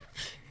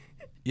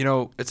You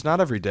know, it's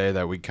not every day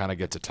that we kind of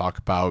get to talk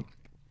about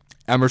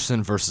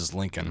Emerson versus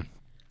Lincoln.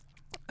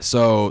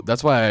 So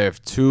that's why I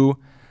have 2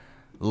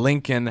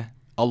 Lincoln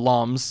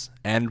alums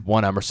and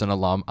 1 Emerson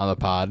alum on the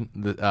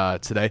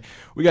pod today.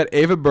 We got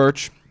Ava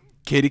Birch,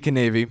 Katie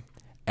Canavy,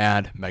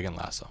 and Megan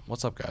Lasso.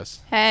 What's up, guys?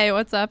 Hey,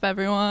 what's up,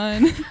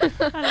 everyone?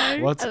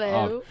 Hello. What's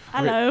Hello. up?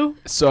 Hello.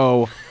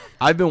 So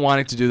I've been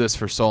wanting to do this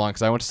for so long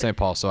because I went to St.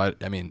 Paul. So I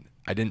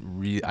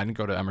didn't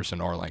go to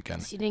Emerson or Lincoln.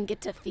 So you didn't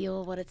get to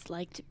feel what it's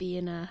like to be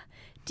in a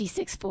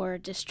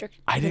D64 district.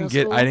 I middle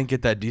didn't school.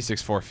 get that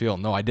D64 feel.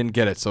 No, I didn't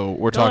get it. So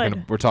we're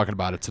talking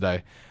about it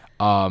today.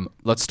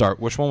 Let's start.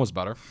 Which one was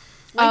better?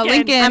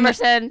 Lincoln.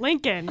 Emerson.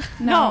 Lincoln.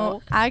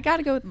 No, I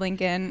gotta go with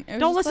Lincoln. It was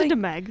Don't just listen like, to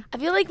Meg. I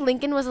feel like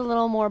Lincoln was a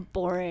little more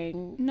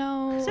boring.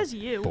 No. It says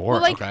you.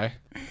 Bored. like- Okay.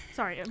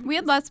 Sorry. We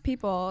had less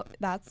people.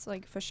 That's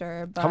like for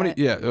sure. But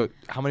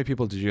How many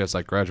people did you guys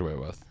like graduate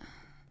with?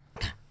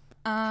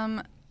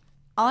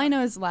 all I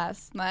know is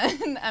less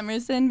than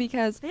Emerson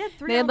because They had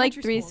 3 they had like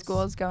elementary 3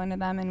 schools going to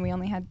them and we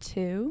only had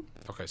 2.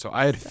 Okay, so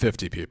I had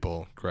 50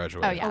 people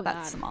graduate. Oh yeah, Oh,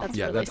 that's God. small. That's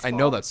Yeah, really I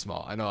know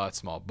small. that's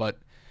small. But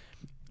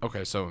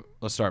okay, so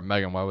let's start.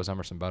 Megan, why was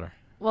Emerson better?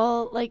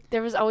 Well, like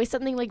there was always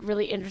something like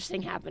really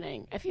interesting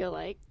happening. I feel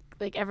like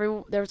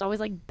there was always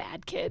like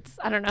bad kids.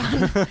 I don't know.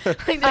 Like there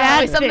was Bad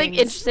always something things.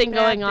 interesting Bad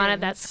going on at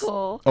that things.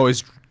 school. Oh,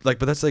 it's like,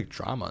 but that's like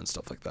drama and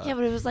stuff like that. Yeah,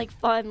 but it was like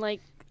fun. Like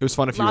It was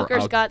fun if you were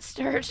lockers out. got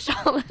searched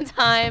all the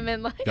time,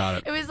 and like Got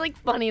it. it was like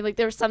funny. Like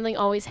there was something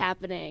always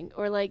happening.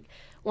 Or like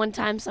one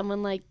time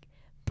someone like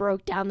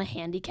broke down the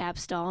handicap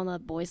stall in the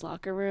boys'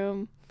 locker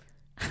room.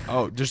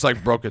 Oh, just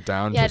like broke it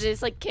down. Yeah,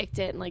 just like kicked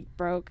it and like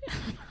broke.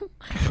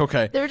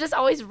 Okay. There were just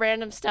always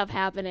random stuff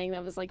happening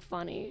that was like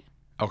funny.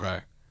 Okay.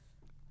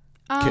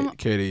 Um,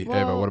 Katie, Ava,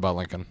 well- what about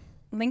Lincoln?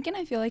 Lincoln,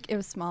 I feel like it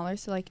was smaller,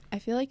 so like I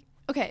feel like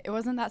okay, it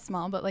wasn't that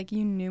small, but like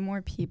you knew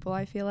more people.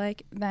 I feel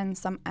like than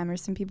some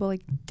Emerson people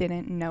like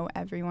didn't know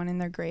everyone in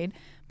their grade,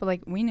 but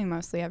like we knew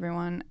mostly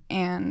everyone,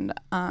 and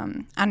I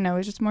don't know, it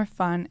was just more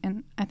fun,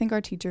 and I think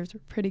our teachers were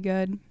pretty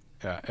good.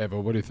 Yeah, Ava,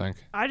 what do you think?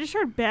 I just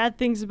heard bad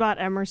things about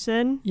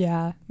Emerson.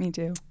 Yeah, me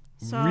too.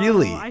 So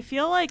Really? I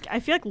feel like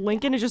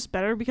Lincoln is just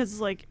better because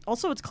like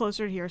also it's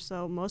closer here,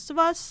 so most of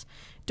us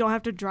don't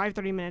have to drive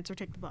 30 minutes or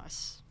take the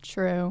bus.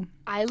 True.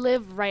 I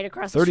live right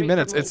across the 30 street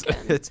minutes. from It's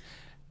Lincoln.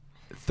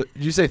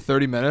 did you say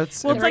 30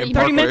 minutes? Well, in- it's like in 30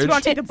 Park minutes to go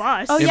Ridge? take the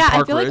bus. Oh In yeah, I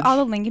Park feel Ridge? like all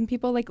the Lincoln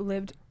people like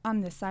lived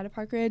on this side of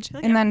Park Ridge, feel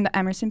like and then the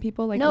Emerson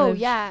people like No, lived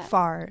yeah.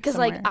 far. Because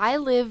like somewhere. I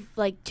live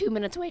like 2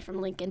 minutes away from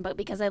Lincoln, but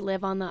because I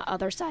live on the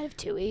other side of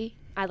Toohey,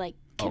 I like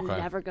can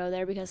Okay. never go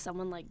there because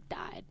someone like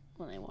died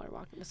when they were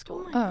walking to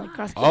school. Oh. Like,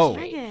 across the Oh.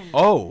 street. Megan.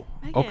 Oh,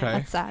 Megan. okay.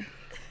 That's sad.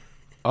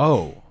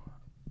 Oh,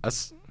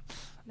 that's.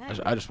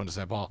 Megan. I just went to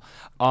St. Paul.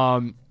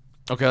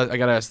 Okay, I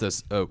gotta ask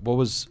this. What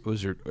was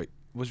your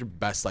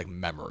best like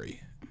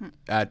memory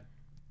at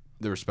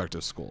the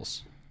respective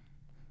schools?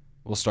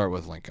 We'll start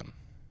with Lincoln.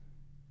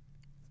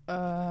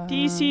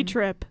 DC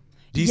trip.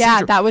 DC yeah,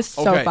 trip. that was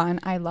so Okay, fun.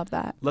 I love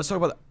that. Let's talk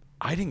about.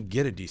 I didn't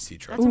get a DC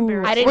trip. That's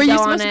embarrassing. I didn't Were you go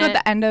supposed on to go at it.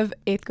 the end of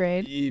 8th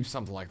grade?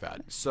 Something like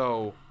that.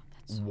 So,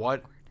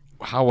 what?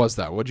 How was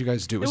that? What did you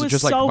guys do? Was it was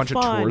just like a so bunch of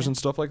fun. tours and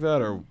stuff like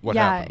that, or what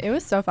yeah, happened? it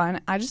was so fun.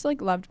 I just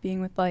like loved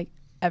being with like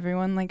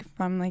everyone like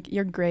from like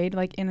your grade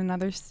like in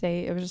another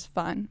state. It was just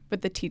fun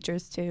with the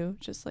teachers too.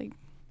 Just like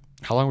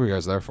How long were you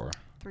guys there for?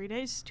 3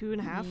 days,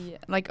 2.5. yeah,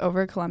 like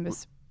over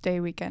Columbus Day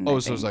weekend. Oh, I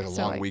so it was think. like a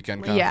So, long like,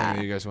 weekend kind yeah. of thing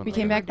that you guys went. We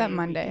came okay. back that Day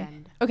Monday.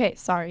 weekend. Okay,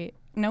 sorry.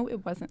 No,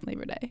 it wasn't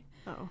Labor Day.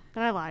 Oh,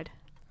 then I lied.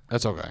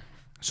 That's okay.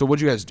 So what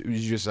did you guys do? Did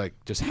you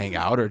just hang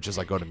out, or just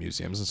like go to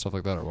museums and stuff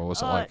like that, or what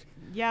was it like?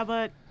 Yeah,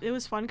 but it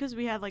was fun because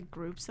we had like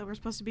groups that we're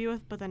supposed to be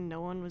with, but then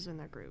no one was in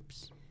their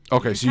groups.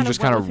 Okay, so you just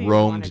kind went of with who you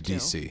roamed wanted to,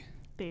 DC.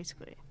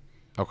 basically.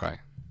 Okay,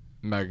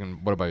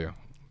 Megan, what about you?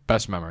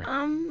 Best memory?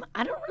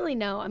 I don't really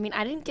know. I mean,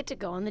 I didn't get to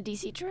go on the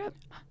DC trip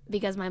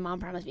because my mom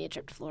promised me a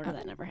trip to Florida.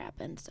 That never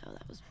happened, so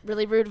that was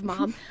really rude of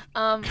mom.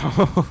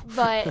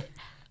 But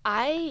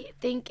I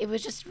think it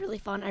was just really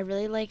fun. I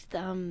really liked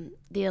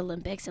the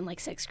Olympics in like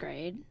 6th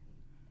grade,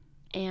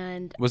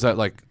 and Was that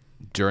like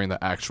during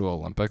the actual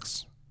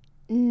Olympics?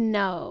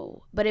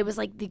 no, but it was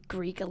like the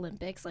Greek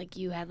Olympics. Like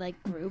you had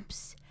like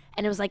groups,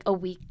 and it was like a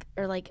week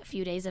or like a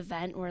few days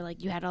event where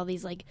like you had all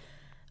these like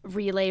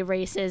relay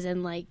races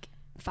and like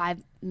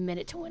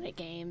 5-minute to win it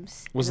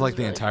games. Was And it it like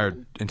the really entire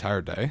fun.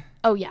 entire day?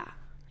 Oh yeah,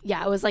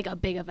 yeah. It was like a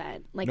big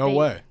event. Like No they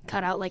way.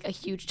 cut out like a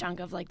huge chunk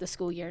of like the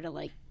school year to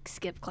like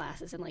skip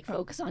classes and like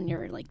focus on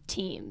your like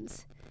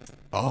teams.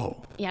 Oh,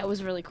 Yeah, it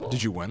was really cool.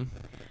 did you win?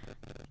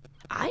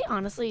 I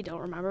honestly don't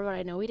remember, but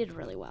I know we did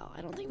really well.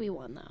 I don't think we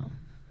won though.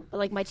 But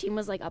like my team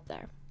was like up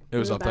there. It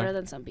was up better there?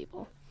 than some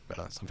people.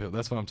 Some people.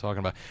 That's what I'm talking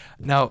about.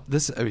 Now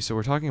so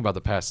we're talking about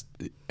the past.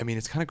 I mean,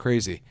 it's kind of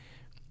crazy.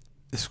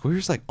 The school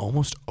year's like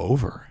almost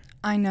over.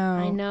 I know.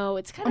 I know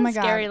it's kind Oh my of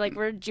God. scary. Like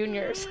we're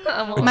juniors.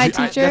 almost. My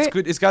That's teacher-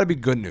 good. It's got to be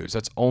good news.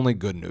 That's only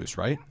good news,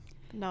 right?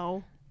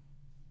 No,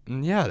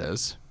 Yeah, it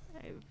is.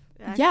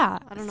 Yeah,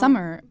 I don't know.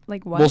 summer.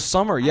 Like what? Well,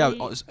 summer, yeah,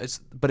 I-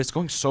 but it's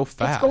going so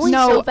fast. It's going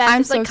No, so fast.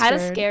 I'm It's like so kind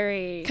of scared.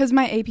 scary. Because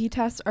my AP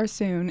tests are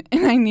soon,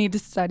 and I need to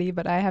study,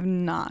 but I have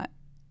not.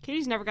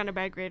 Katie's never gotten a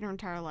bad grade in her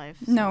entire life.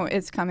 No,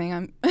 it's coming.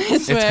 I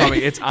It's swear.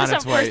 coming. It's on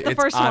That's its way. the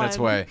It's first on its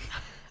one. way.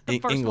 The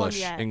first one English,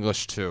 yet.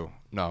 English 2.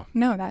 No,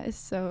 No, that is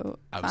so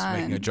I was fun.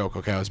 making a joke.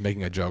 Okay, I was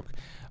making a joke.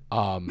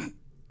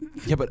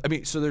 Yeah, but I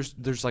mean, so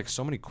there's like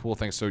so many cool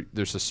things. So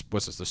there's this,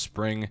 what's this? The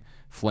spring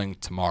fling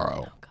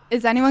tomorrow.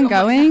 Is anyone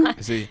going?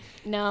 Is he?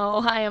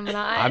 No, I am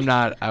not. I'm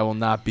not. I will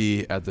not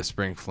be at the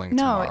spring fling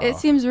No, tomorrow. it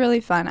seems really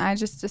fun. I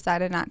just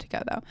decided not to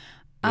go though.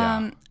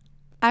 Yeah.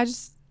 I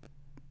just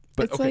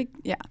But it's okay, like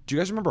yeah. do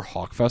you guys remember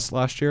Hawkfest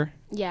last year?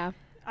 Yeah.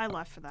 I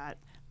left for that.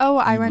 Oh,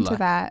 I You went to left.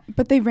 that,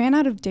 but they ran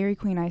out of Dairy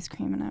Queen ice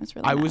cream, and I was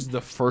really. I mad. was the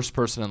first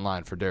person in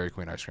line for Dairy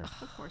Queen ice cream.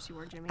 Of course you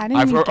were, Jimmy. I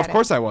didn't even Of get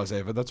course I was,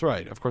 Ava. That's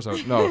right. Of course I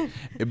was. No,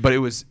 but it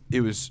was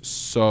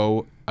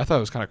so. I thought it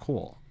was kind of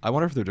cool. I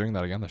wonder if they're doing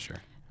that again this year.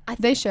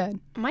 They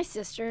should. My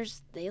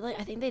sisters,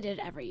 I think they did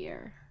it every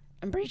year.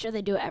 I'm pretty sure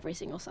they do it every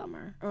single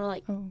summer or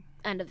like Oh.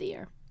 end of the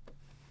year.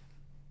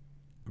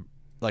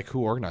 Like, who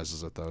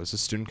organizes it though? Is it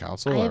student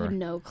council I or? have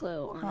no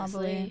clue, honestly.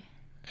 Probably.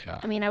 Yeah.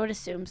 I mean, I would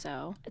assume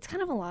so. It's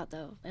kind of a lot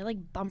though. They had,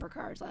 like bumper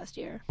cars last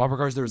year. Bumper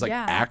cars. There was like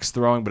Yeah. axe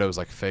throwing, but it was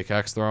like fake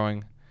axe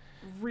throwing.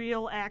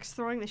 Real axe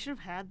throwing. They should have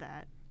had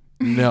that.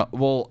 No,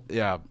 well,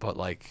 yeah, but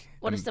like.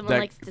 What if um, someone that-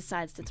 like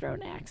decides to throw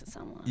an axe at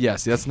someone?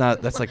 Yes, that's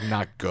not. That's like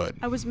not good.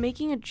 I was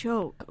making a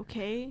joke,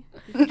 okay?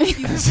 You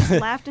just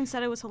laughed and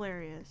said it was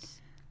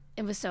hilarious.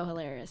 It was so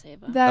hilarious,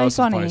 Ava. That was was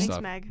some funny. funny Thanks,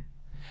 stuff. Meg.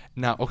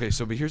 Now, okay,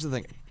 so but here's the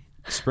thing.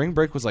 Spring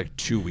break was like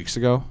 2 weeks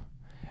ago.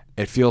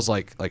 It feels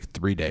like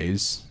 3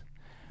 days.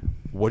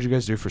 What did you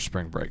guys do for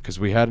spring break? Because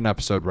we had an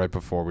episode right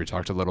before we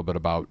talked a little bit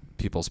about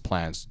people's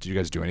plans. Did you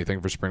guys do anything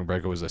for spring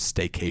break? It was a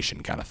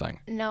staycation kind of thing.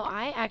 No,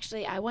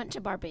 I went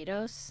to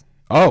Barbados.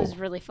 Oh, It was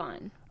really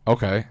fun.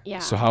 okay. Yeah.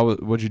 So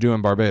what'd you do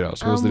in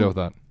Barbados? What was the deal with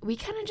that? We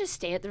kind of just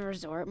stay at the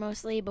resort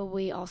mostly, but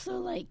we also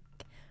like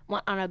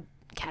went on a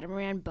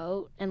catamaran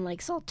boat and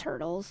like saw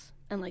turtles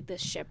and like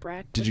this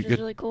shipwreck, Did which you was get-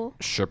 really cool.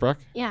 Shipwreck?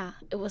 Yeah,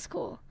 it was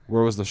cool.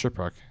 Where was the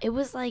shipwreck? It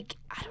was like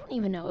I don't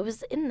even know. It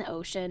was in the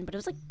ocean, but it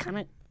was like kind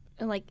of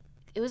like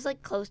it was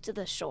like close to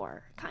the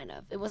shore, kind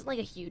of. It wasn't like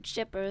a huge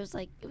ship, but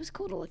it was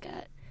cool to look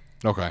at.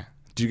 Okay.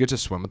 Did you get to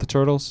swim with the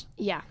turtles?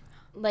 Yeah,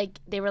 like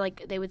they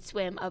would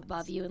swim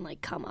above you and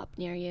like come up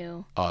near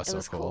you. Oh, that's It so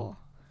was cool. cool.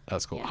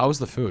 That's cool. Yeah. How was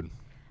the food?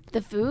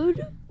 The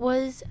food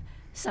was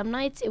some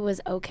nights it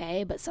was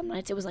okay, but some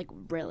nights it was like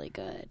really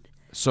good.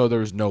 So there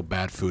was no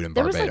bad food in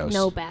There was Barbados. like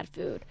no bad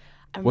food.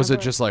 I Was it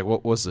remember, just like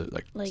what was it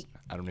like? like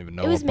I don't even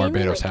know it was what mainly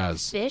Barbados like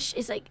has. fish?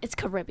 Is like it's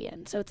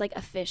Caribbean, so it's like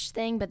a fish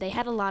thing. But they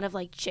had a lot of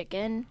like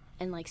chicken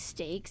and like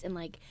steaks and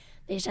like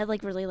they just had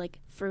like really like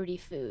fruity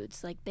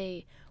foods. Like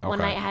they one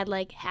Okay. night had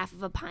like half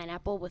of a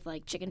pineapple with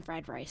like chicken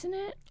fried rice in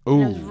it.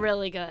 And it was Ooh.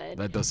 really good.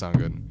 That does sound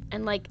good.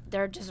 And like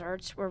their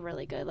desserts were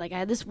really good. Like I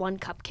had this one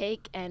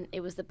cupcake and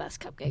it was the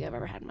best cupcake I've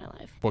ever had in my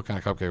life. What kind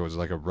of cupcake was it?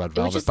 Like a red was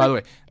velvet? just By the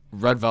way,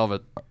 red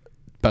velvet,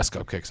 best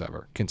cupcakes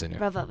ever. Continue.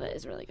 Red velvet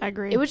is really good. I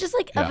agree. It was just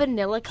like Yeah. a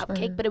vanilla cupcake,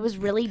 Sure. but it was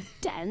really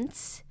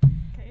dense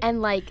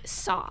and like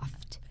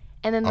soft.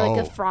 And then like Oh.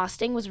 the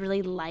frosting was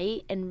really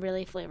light and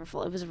really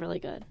flavorful. It was really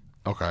good.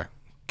 Okay.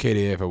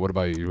 Katie, Ava, what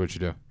about you? What'd you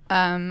do?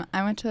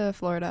 I went to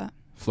Florida.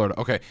 Florida.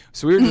 Okay.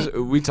 So we were just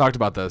we talked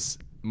about this.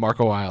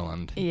 Marco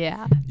Island.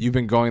 Yeah. You've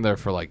been going there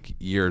for like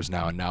years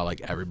now, and now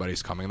like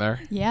everybody's coming there.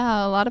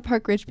 Yeah, a lot of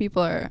Park Ridge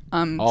people are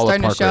All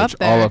starting of to show Park up Ridge.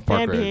 there. All of Park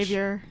Bad Ridge.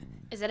 behavior.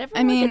 Is that ever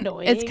I mean, like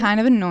annoying? it's kind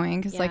of annoying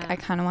because like Yeah. I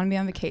kind of want to be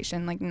on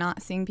vacation, like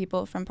not seeing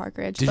people from Park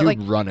Ridge. Did but you like,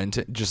 run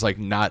into just like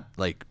not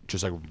like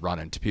just like run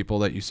into people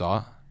that you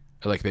saw,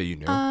 or, like that you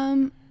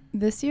knew?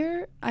 this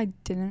year I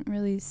didn't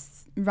really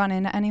run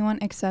into anyone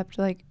except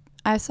like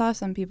I saw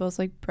some people's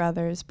like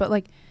brothers, but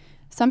like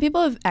some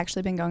people have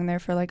actually been going there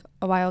for like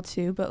a while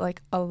too. But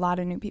like a lot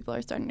of new people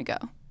are starting to go.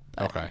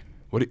 Okay.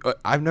 What do you,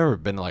 I've never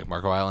been to like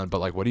Marco Island, but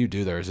like what do you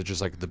do there? Is it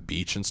just like the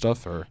beach and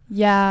stuff, or?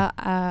 Yeah,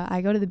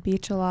 I go to the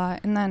beach a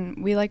lot, and then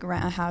we like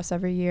rent a house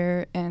every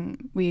year,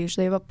 and we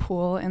usually have a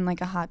pool and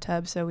like a hot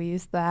tub, so we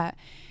use that.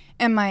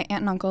 And my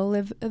aunt and uncle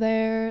live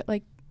there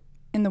like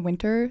in the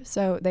winter,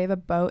 so they have a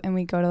boat, and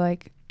we go to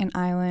like an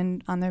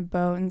island on their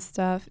boat and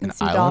stuff and An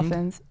see island?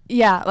 dolphins.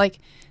 Yeah, like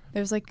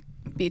there's like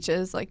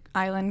beaches, like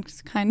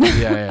islands kind of.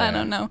 Yeah, yeah, I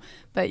don't know,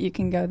 but you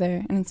can go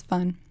there and it's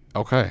fun.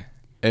 Okay.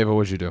 Ava,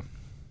 what'd you do?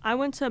 I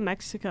went to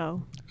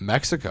Mexico.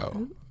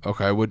 Mexico.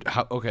 Okay.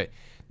 Okay.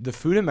 The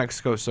food in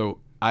Mexico. So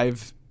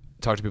I've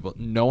talked to people.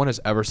 No one has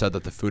ever said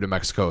that the food in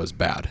Mexico is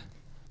bad,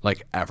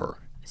 like ever.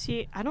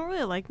 See, I don't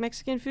really like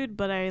Mexican food,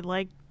 but I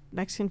like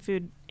Mexican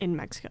food in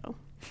Mexico.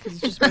 'Cause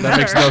it's just That better.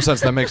 makes no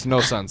sense. That makes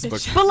no sense.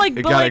 But, But like, you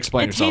but gotta like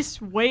explain it yourself.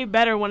 tastes way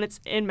better when it's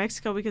in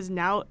Mexico because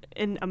now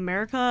in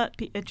America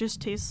it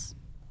just tastes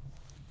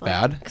like,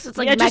 Bad. because it's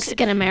like Yeah, just-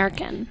 Mexican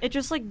American. It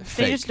just like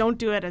Fake. they just don't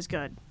do it as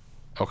good.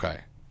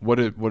 Okay. What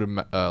did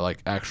like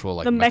actual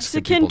like The Mexican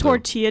Mexican people do?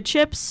 tortilla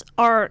chips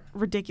are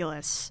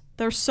ridiculous.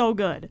 They're so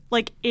good.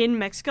 Like in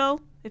Mexico,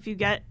 if you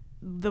get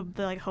the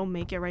like home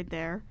make it right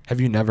there.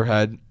 Have you never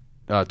had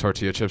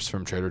tortilla chips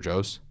from Trader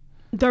Joe's?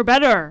 They're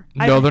better.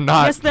 No, they're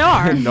not. Yes, they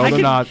are. No, they're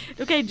not.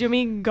 Okay,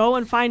 Jimmy, go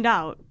and find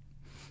out.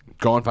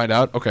 Go and find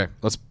out? Okay,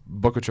 let's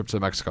book a trip to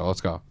Mexico.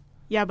 Let's go.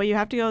 Yeah, but you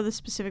have to go to the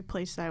specific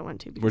place that I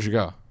went to. Where'd you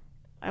go?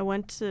 I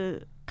went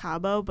to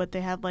Cabo, but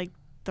they had like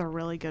the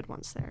really good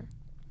ones there.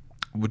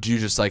 Would you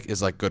just like,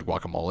 is like good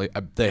guacamole?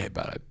 They have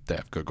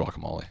good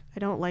guacamole. I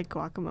don't like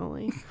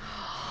guacamole.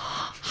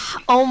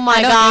 Oh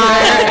my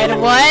god!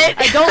 What?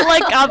 I don't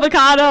like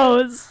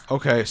avocados.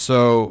 Okay,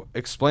 so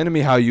explain to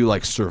me how you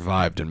like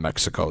survived in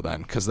Mexico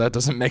then, because that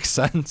doesn't make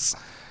sense.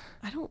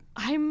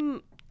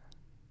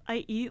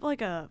 I eat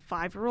like a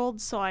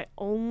 5-year-old, so I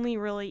only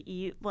really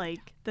eat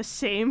like the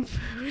same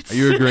foods. Are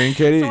you agreeing,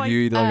 Katie? So Do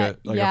you eat like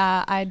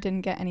yeah, I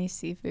didn't get any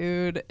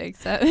seafood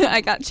except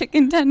I got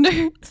chicken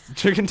tenders.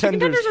 chicken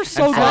tenders? tenders are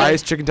so and good.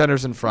 fries, chicken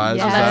tenders and fries.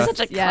 Yes. Is That's that?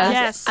 such a Yes. classic.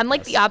 Yes. I'm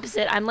like the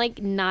opposite. I'm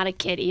like not a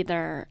kid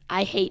either.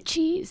 I hate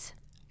cheese.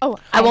 Oh,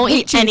 I won't hate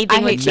eat cheese. anything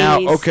I with hate cheese. Now,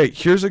 okay,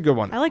 here's a good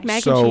one. I like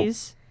mac so, and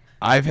cheese.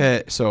 I've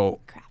had, so,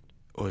 Crap.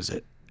 what was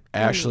it?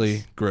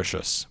 Ashley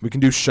Gricius. We can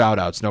do shout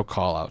outs, no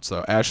call outs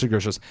though. Ashley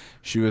Gricius,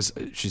 she's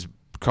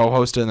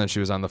co-hosted and then she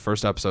was on the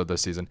first episode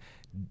this season.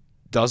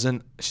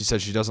 She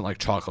said she doesn't like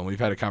chocolate, and we've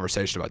had a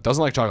conversation about it.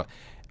 Doesn't like chocolate.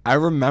 I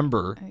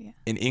remember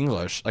in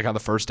English, like on the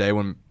first day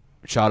when,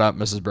 shout out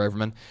Mrs.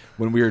 Braverman,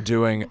 when we were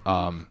doing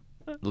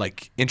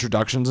like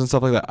introductions and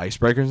stuff like that,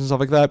 icebreakers and stuff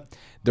like that,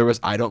 there was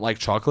I don't like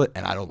chocolate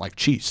and I don't like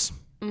cheese.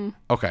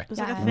 Okay. It's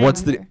like a Yeah. thing.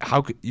 What's the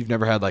you've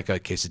never had like a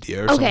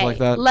quesadilla or something Okay, like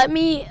that? let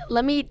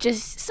me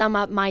just sum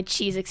up my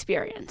cheese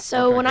experience.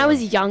 So when I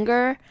was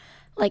younger,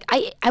 like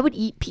I would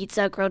eat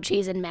pizza, grilled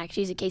cheese, and mac and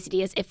cheese and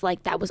quesadillas if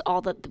like that was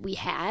all that we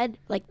had.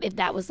 Like if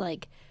that was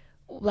like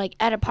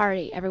at a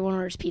party, everyone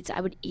orders pizza, I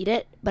would eat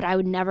it, but I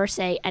would never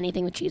say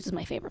anything with cheese was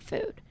my favorite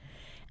food.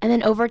 And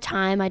then over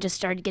time, I just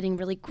started getting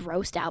really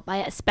grossed out by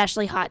it,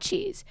 especially hot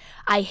cheese.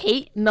 I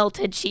hate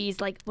melted cheese.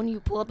 Like when you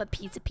pull up a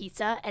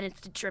pizza and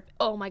it's drip.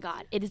 Oh my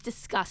God, it is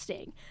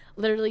disgusting.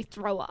 Literally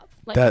throw up.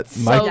 Like, That it's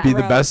might so be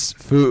the gross. best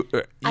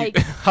food. I-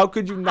 How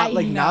could you not I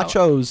like know.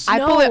 nachos? I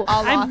pull it No,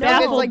 all I'm off. If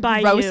baffled it's like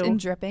by gross you. and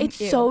dripping. It's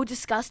Ew. so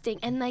disgusting,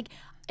 and like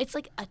it's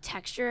like a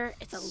texture,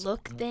 it's a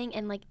look thing,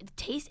 and like it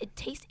tastes.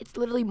 It's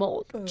literally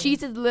mold.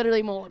 Cheese is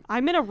literally mold.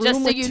 I'm in a Just room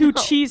so with you 2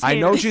 know. cheese I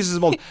know haters. cheese is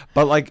mold,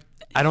 but like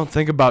I don't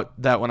think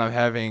about that when I'm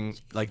having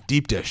like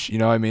deep dish. You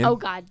know what I mean? Oh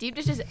God, deep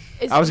dish is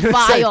I was gonna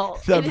say vile.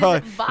 that It is probably,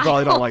 vile. you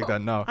probably don't like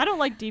that. No, I don't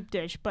like deep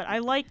dish, but I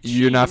like cheese.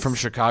 you're not from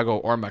Chicago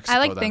or Mexico. I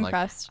like then, thin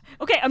crust.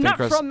 Okay, I'm Thin not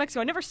crust. from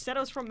Mexico. I never said I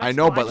was from Mexico. I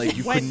know, but just like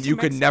you went could to you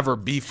could Mexico. never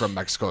be from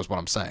Mexico is what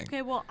I'm saying.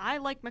 Okay, well, I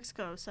like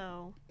Mexico,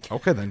 so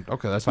Okay then.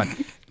 Okay, that's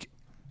fine.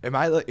 Am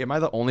I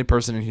the only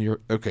person in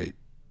here? Okay,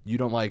 you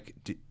don't like.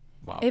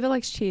 Wow. Ava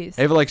likes cheese.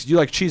 Ava likes you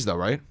like cheese though,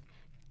 right?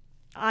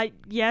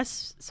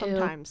 yes,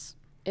 sometimes.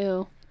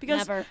 Ew.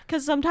 Because Never.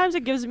 sometimes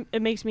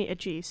it makes me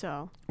itchy,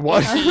 so.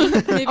 What?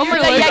 Maybe Oh my you're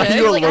God, yeah, allergic. Are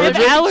you like,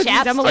 allergic? I have allergies.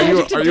 chaps I'm to Are you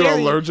allergic to are you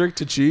dairy. allergic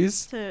to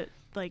cheese? To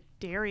like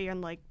dairy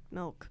and like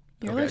milk.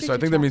 You're Okay, allergic so I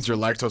to think that chaps. means you're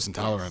lactose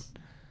intolerant.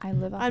 I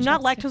live off I'm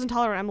not chapstick. lactose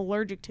intolerant. I'm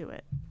allergic to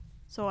it.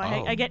 So Oh.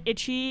 I get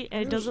itchy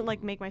and it doesn't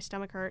like make my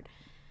stomach hurt.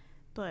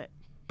 But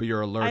But you're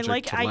allergic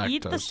to lactose. I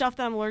eat the stuff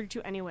that I'm allergic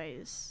to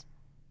anyways.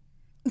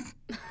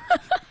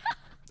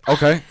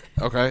 Okay,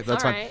 that's All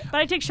fine. right. But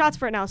I take shots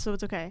for it now, so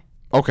it's okay.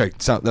 Okay,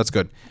 so that's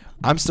good.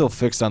 I'm still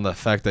fixed on the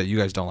fact that you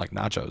guys don't like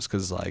nachos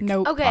because like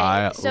Nope. Okay,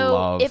 I so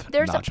love if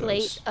there's nachos. a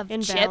plate of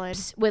Invalid.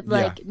 chips with Yeah.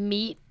 like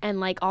meat and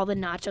like all the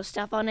nacho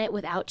stuff on it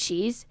without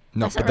cheese,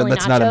 No, that's but not then really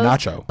that's not a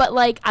nachos, nacho. But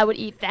like I would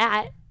eat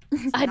that.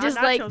 I Not just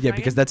nachos, like Megan. Yeah,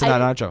 because that's I-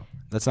 not nacho.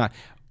 That's not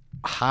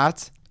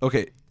hot.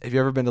 Okay, have you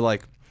ever been to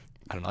like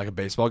I don't know, like a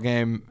baseball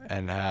game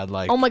and had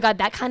like oh my God,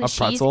 that kind of a cheese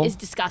pretzel? is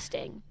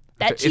disgusting.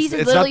 That Okay, cheese is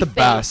it's literally not the fake.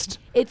 best.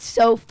 It's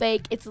so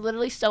fake. It's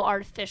literally so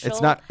artificial.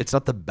 It's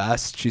not the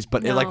best cheese,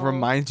 but it like No.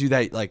 reminds you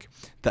that like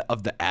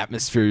of the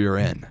atmosphere you're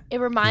in. It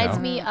reminds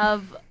know? me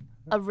of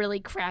a really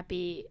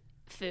crappy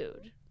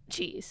food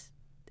cheese.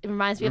 It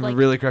reminds me of like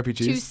really crappy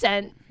 2 cheese.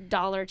 cent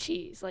dollar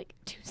cheese, like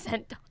 2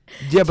 cent.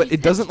 Yeah, but it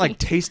 2 doesn't cent like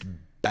cheese. taste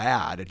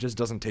bad. It just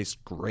doesn't taste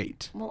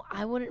great. Well,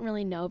 I wouldn't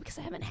really know because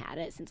I haven't had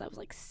it since I was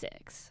like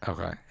 6.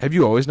 Okay. Have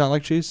you always not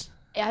liked cheese?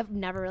 I've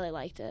never really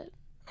liked it,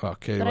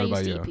 Okay, but what I about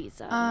used to you? eat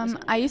pizza. when I was I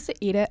younger. used to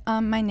eat it.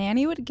 My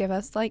nanny would give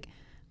us like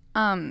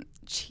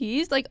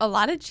cheese, like a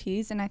lot of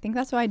cheese, and I think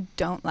that's why I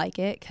don't like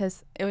it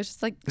because it was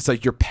just like It's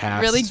like your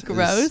past. really is-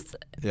 gross.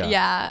 yeah.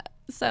 Yeah.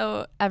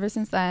 So ever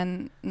since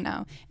then,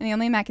 no. And the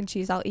only mac and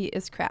cheese I'll eat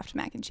is Kraft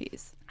mac and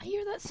cheese. I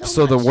hear that so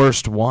So the much.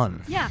 worst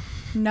one. Yeah.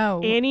 No.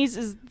 Annie's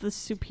is the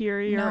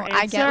superior No, answer.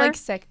 I get like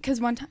sick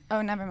because one time.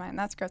 Oh, never mind.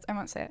 That's gross. I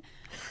won't say it.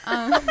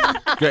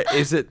 Okay,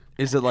 is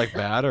it like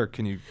bad or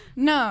can you?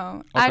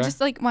 No, I Okay. just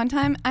like one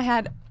time I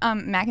had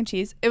mac and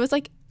cheese. It was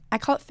like I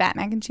call it fat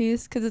mac and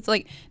cheese because it's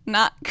like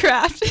not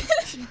Kraft.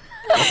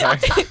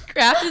 Okay.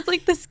 Kraft is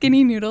like the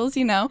skinny noodles,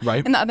 you know,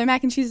 Right. And the other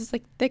mac and cheese is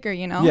like thicker,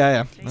 you know.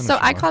 Yeah, yeah. So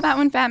I call that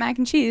one fat mac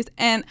and cheese,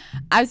 and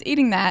I was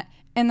eating that,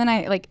 and then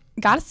I like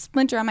got a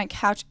splinter on my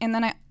couch, and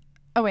then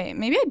Oh wait,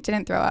 maybe I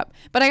didn't throw up,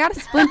 but I got a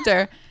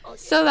splinter.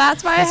 So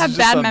that's why I This is have just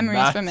bad a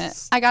memories from it.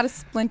 mess. I got a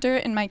splinter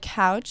in my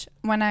couch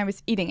when I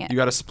was eating it. You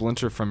got a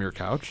splinter from your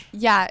couch?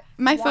 Yeah,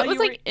 my While foot was you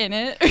were- like in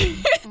it.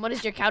 What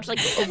is your couch like?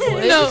 A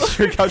wood? No. Is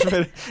your couch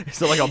made?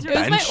 Is it like a It was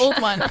bench? my old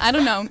one. I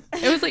don't know.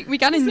 It was like we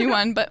got a new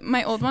one, but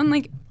my old one,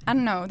 like, I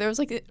don't know. There was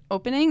like an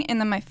opening, and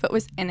then my foot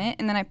was in it,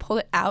 and then I pulled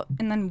it out,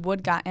 and then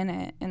wood got in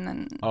it, and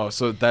then Oh,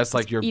 so that's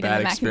like your eating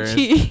bad the mac and experience.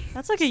 cheese.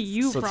 That's like a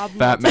you So it's problem.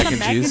 fat It's like mac a and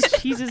mac cheese?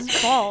 and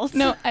cheese's fault.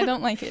 No, I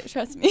don't like it.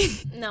 Trust me.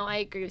 No, I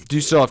agree with Do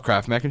you still have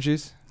Kraft mac and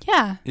cheese?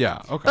 Yeah.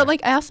 Yeah. Okay. But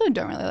like I also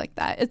don't really like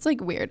that. It's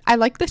like weird. I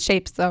like the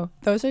shapes though.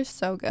 Those are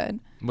so good.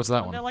 What's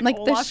that They're one? like,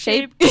 Like the Olaf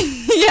shape. shaped.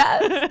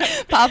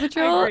 Yes. Paw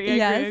Patrol. I agree,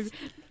 Yes.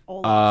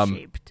 Olaf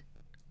shaped.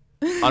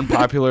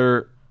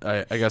 Unpopular,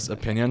 I guess,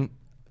 opinion.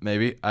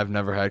 Maybe I've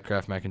never had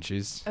Kraft mac and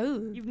cheese. Oh.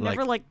 You've Like-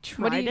 never like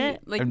What do tried you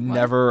it? like? I've what?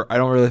 never. I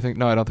don't really think.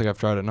 No, I don't think I've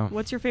tried it. No.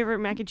 What's your favorite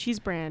mac and cheese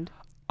brand?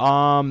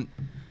 I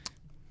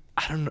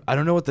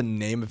don't know what the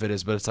name of it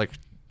is, but it's like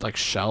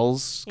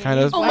shells kind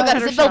of. Oh my god,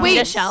 is it Shells.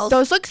 Velveeta shells?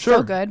 Those look Sure.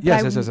 so good.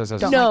 Yes, but yes, yes, yes,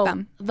 yes. Don't no, like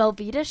them.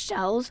 Velveeta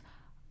shells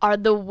are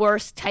the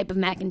worst type of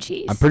mac and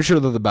cheese. I'm pretty sure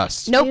they're the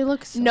best. Nope. They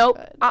look so nope.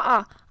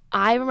 good.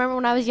 I remember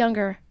when I was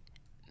younger,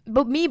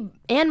 but me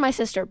and my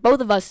sister,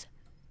 both of us,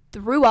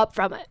 threw up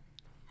from it.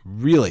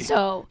 Really.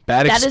 So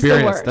Bad that is the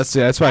experience. worst.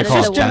 That's why I That call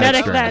is it the bad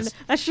worst. Genetic then. experience.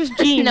 That's just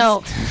genes.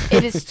 No,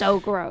 it is so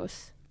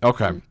gross.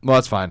 Okay. Well,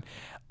 that's fine.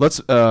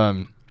 Let's.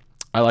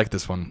 I like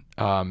this one.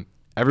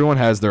 Everyone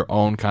has their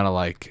own kind of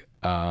like.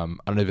 I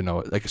don't even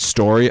know, like a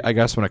story, I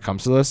guess, when it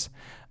comes to this,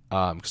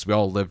 because we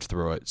all lived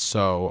through it.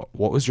 So,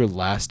 what was your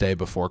last day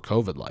before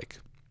COVID like?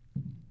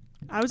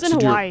 I was in So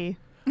do you- Hawaii.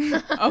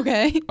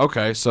 Okay.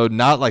 Okay, so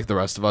not like the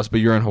rest of us, but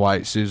you're in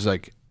Hawaii. So it was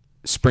like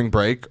spring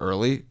break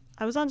early.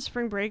 I was on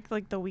spring break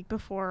like the week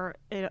before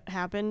it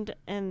happened,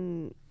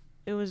 and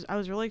I was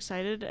really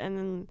excited. And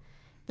then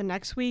the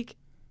next week,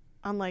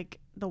 on like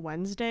the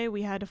Wednesday,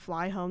 we had to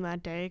fly home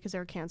that day because they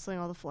were canceling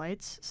all the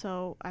flights.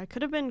 So I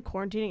could have been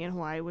quarantining in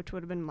Hawaii, which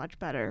would have been much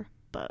better,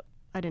 but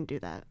I didn't do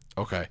that.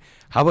 Okay.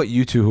 How about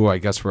you two, who I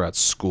guess were at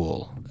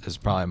school? Is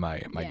probably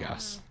my Yeah.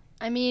 guess.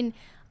 I mean,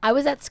 I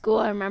was at school.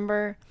 I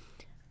remember,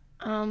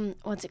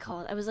 what's it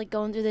called? I was like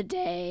going through the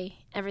day.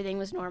 Everything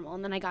was normal.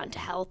 And then I got into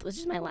health, which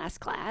is my last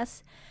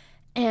class.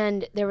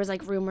 And there was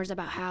like rumors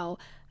about how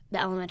the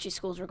elementary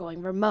schools were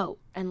going remote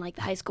and like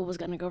the high school was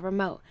going to go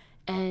remote.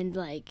 And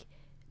like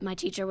my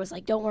teacher was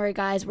like, don't worry,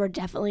 guys, we're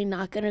definitely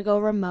not going to go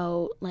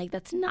remote. Like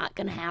that's not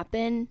going to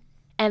happen.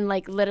 And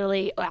like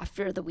literally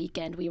after the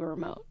weekend, we were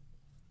remote.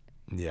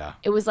 Yeah.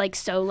 It was like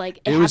so like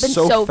It was happened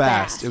so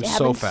fast. fast. It was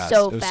so happened fast.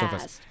 So It was so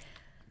fast. fast.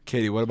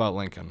 Katie, what about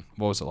Lincoln?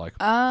 What was it like?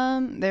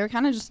 They were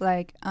kind of just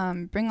like,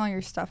 bring all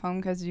your stuff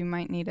home because you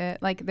might need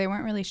it. Like they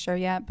weren't really sure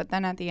yet, but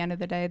then at the end of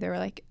the day, they were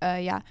like,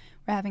 yeah,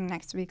 we're having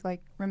next week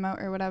like remote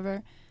or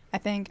whatever. I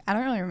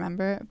don't really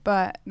remember,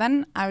 but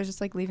then I was just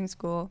like leaving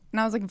school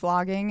and I was like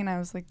vlogging and I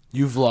was like,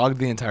 You vlogged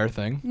the entire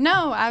thing?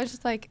 no, I was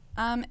just like,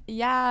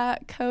 yeah,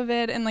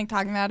 COVID and like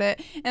talking about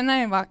it. And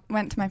then I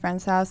went to my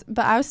friend's house,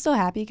 but I was still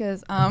happy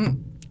because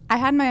I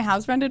had my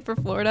house rented for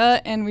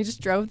Florida and we just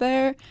drove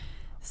there.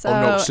 So,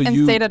 no, so and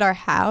you- stayed at our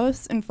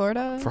house in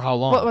Florida. For how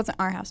long? Well, it wasn't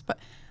our house, but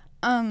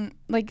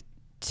like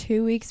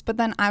 2 weeks. But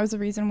then I was the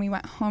reason we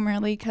went home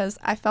early because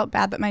I felt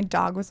bad that my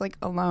dog was like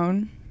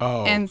alone.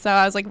 Oh. And so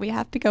I was like, we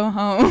have to go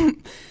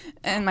home.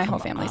 And my whole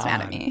family's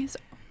mad at me. So.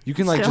 You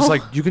can like Still?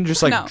 you can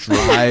just like No.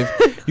 drive.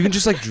 You can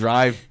just like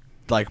drive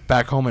like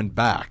back home and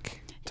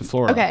back to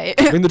Florida. Okay.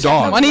 Bring the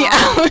dog. 20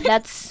 hours.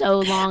 That's so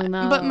long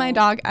though. But my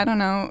dog, I don't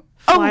know.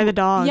 Fly the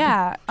dog.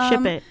 Yeah.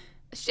 Ship it.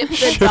 Ship the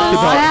Ship the dog.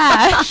 dog.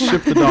 Yeah.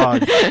 Ship the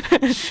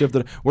dog. Ship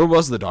the. Where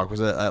was the dog? Was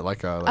it at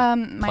like a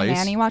My place?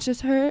 nanny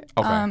watches her.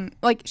 Okay.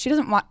 Like she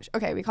doesn't watch.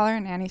 Okay, we call her a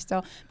nanny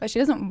still, but she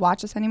doesn't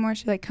watch us anymore.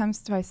 She like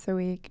comes twice a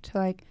week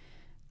to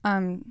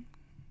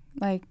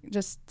like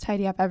just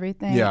tidy up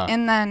everything. Yeah.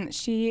 And then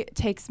she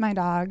takes my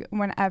dog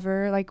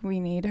whenever like we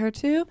need her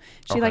to.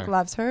 She like Okay.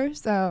 loves her,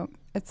 so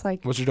it's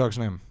like What's your dog's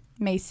name?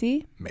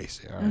 Macy.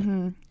 Macy. All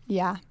right.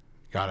 Yeah.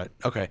 Got it.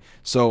 Okay.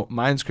 So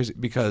mine's crazy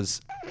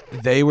because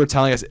they were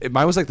telling us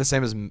mine was like the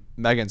same as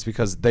Megan's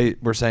because they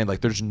were saying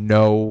like there's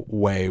no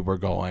way we're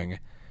going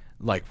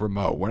like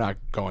remote. We're not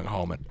going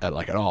home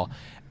at all.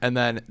 And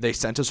then they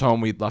sent us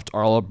home. We left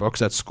all our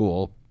books at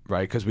school,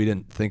 right? Because we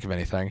didn't think of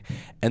anything.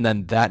 And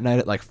then that night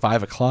at like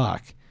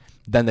 5:00,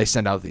 then they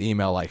send out the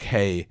email like,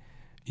 hey,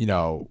 you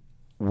know,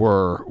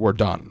 we're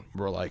done.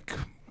 We're like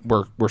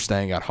we're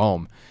staying at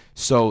home.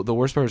 So the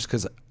worst part is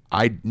because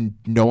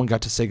no one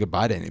got to say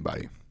goodbye to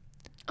anybody.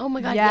 Oh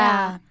my god, Yeah.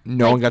 yeah.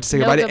 No Like, one got to say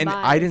no goodbye. And I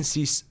goodbyes. didn't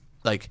see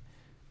like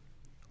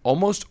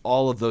almost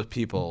all of those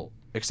people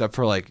except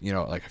for like, you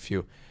know, like a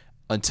few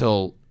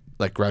until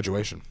like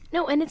graduation.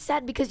 No, and it's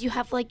sad because you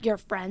have like your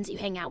friends you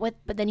hang out with,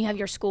 but then you have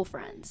your school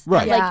friends.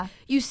 Right. Like Yeah.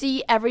 you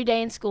see every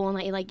day in school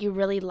and like you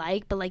really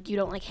like, but like you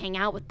don't like hang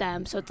out with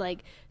them. So it's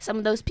like some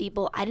of those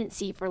people I didn't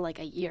see for like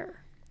a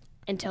year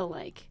until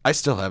like I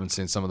still haven't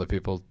seen some of the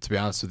people, to be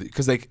honest with you,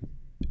 because like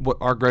what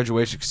our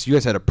graduation, because you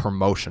guys had a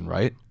promotion,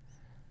 right?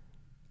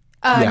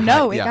 Yeah,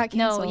 No, it yeah. got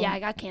canceled. No, yeah, I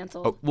got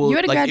canceled. Oh, well, You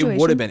had a like it would have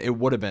graduation? been. It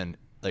would have been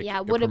like Yeah, it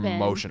a would have been.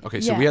 promotion.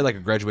 Okay, so Yeah. we had like a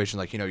graduation,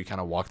 like you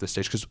kind of walk the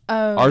stage because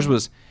Oh. ours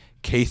was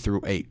K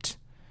through 8,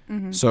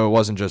 so it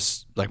wasn't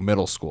just like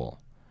middle school,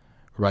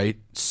 right?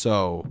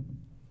 So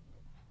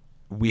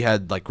we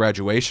had like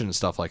graduation and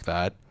stuff like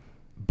that,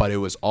 but it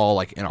was all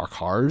like in our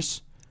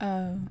cars.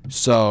 Oh.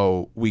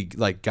 So we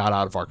like got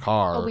out of our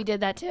car, Oh, we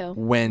did that too.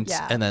 went,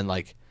 Yeah. and then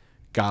like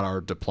got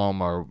our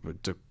diploma or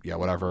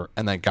whatever,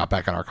 and then got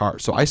back in our car.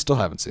 So I still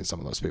haven't seen some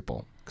of those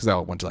people because they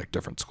all went to like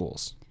different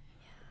schools.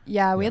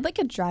 Yeah, we had like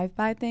a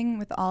drive-by thing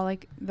with all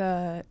like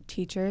the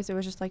teachers. It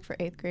was just like for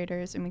 8th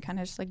graders, and we kind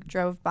of just like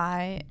drove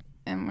by,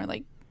 and we're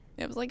like,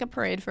 it was like a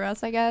parade for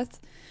us, I guess.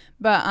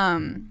 But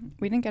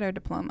we didn't get our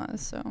diplomas,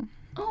 so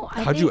Oh,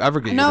 How'd you ever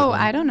get? your no, diploma?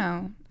 I don't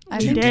know. I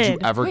You think Did you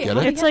did. ever Wait, get how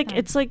it? did It's get like that?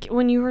 it's like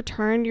when you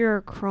returned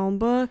your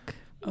Chromebook,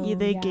 Oh,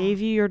 they yeah. gave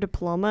you your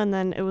diploma, and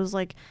then it was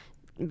like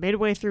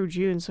midway through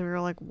June, so we were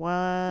like, "What?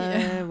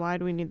 Yeah. Why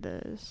do we need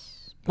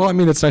this?" Well, I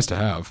mean, it's nice to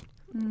have.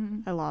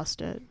 I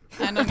lost it.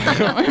 I don't know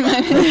where mine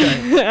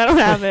I don't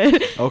have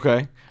it.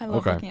 Okay. I love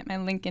Okay. looking at my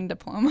Lincoln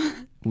diploma.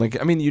 Like,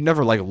 I mean, you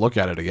never like look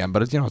at it again,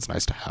 but it's it's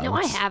nice to have. No, I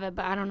It's- have it,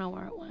 but I don't know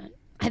where it went.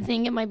 I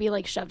think it might be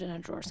like shoved in a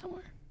drawer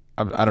somewhere.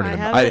 I don't I even.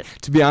 have I, it.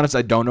 to be honest,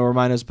 I don't know where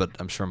mine is, but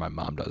I'm sure my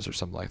mom does or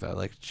something like that.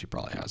 Like, she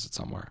probably has it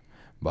somewhere.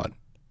 But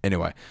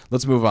anyway,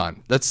 let's move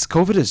on.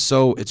 COVID is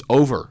so it's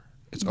over.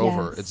 It's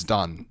over. Yes. It's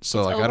done.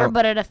 So like, Over, I don't.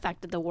 but it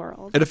affected the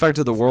world. It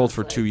affected the world it's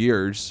for like- 2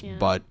 years, Yeah.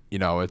 but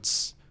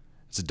it's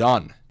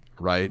done,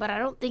 right? But I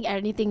don't think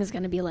anything is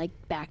going to be like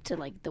back to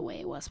like the way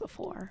it was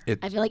before. It-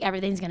 I feel like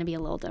everything's going to be a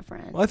little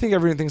different. Well, I think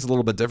everything's a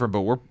little bit different,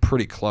 but we're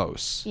pretty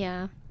close.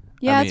 Yeah.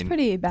 Yeah, it's mean-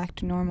 pretty back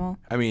to normal.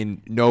 I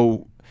mean,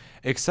 no,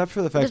 except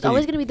for the fact There's that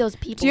always going to be those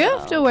people. Do you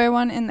have though. to wear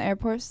one in the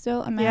airport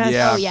still? A mask? Yes.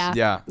 yeah, Oh, yeah.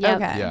 yeah, Yep.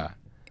 Okay. yeah.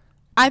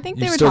 I think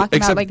You they were still- talking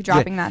except- about like yeah,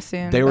 dropping that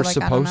soon. They but, were like,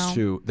 I don't supposed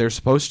know. to. They're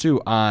supposed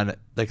to on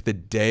like the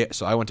day.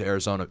 So I went to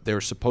Arizona. They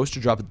were supposed to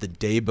drop it the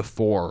day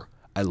before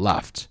I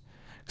left.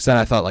 Because then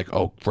I thought like,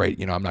 oh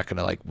great, I'm not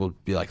gonna we'll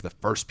be like the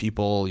first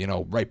people,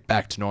 right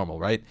back to normal,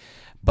 right?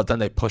 But then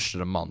they pushed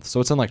it a month,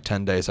 so it's in like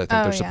 10 days. I think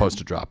Oh, they're yeah. supposed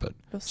to drop it.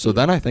 We'll So see.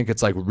 then I think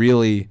it's like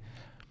really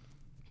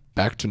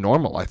back to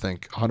normal. I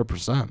think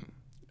 100%.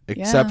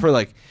 Except Yeah.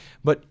 for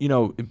but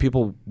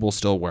people will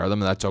still wear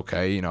them, and that's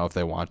okay. If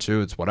they want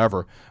to, it's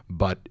whatever.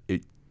 But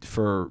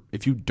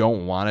if you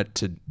don't want it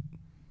to,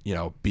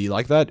 be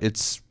like that,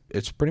 it's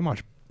pretty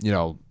much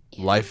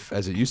life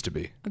as it used to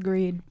be.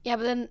 Agreed. Yeah,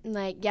 but then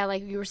like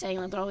you were saying,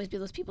 like there'll always be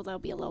those people that'll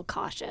be a little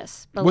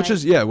cautious. But Which like,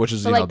 is but,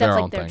 their like, that's,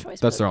 own like, their thing. choice,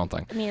 That's but- their own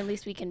thing. I mean, at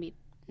least we can be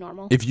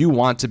normal. If you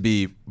want to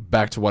be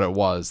back to what it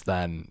was,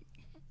 then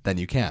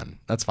you can.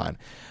 That's fine.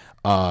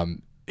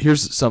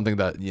 Here's something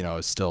that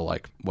is still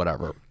like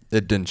whatever.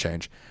 It didn't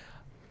change.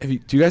 Do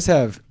you guys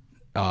have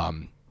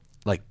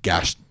like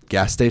gas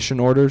station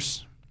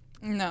orders?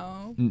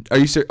 No. Are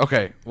you serious?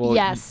 Okay. Well,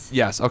 Yes.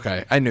 Yes.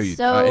 Okay. I knew you. I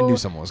So, knew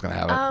someone was gonna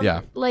have it.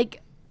 Yeah.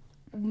 Like,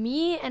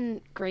 me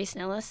and Grace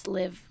Nillis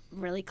live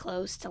really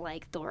close to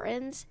like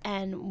Thornton's,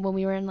 and when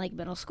we were in like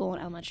middle school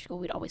and elementary school,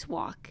 we'd always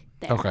walk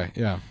there. Okay.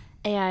 Yeah.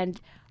 And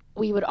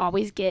we would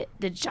always get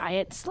the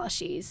giant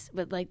slushies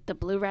with like the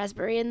blue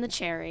raspberry and the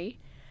cherry,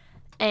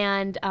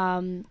 and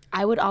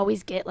I would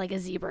always get like a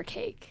zebra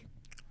cake.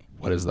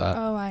 What is that?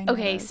 Oh, I know.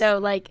 Okay, those. so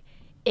like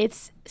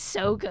it's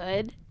so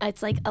good.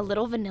 It's like a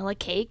little vanilla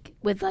cake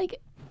with like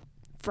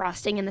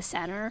frosting in the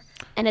center,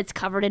 and it's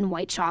covered in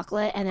white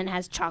chocolate, and then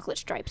has chocolate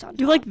stripes on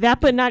top. You like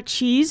that, but not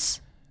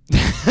cheese?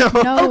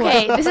 no.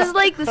 Okay, this is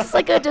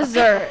like a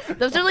dessert.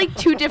 Those are like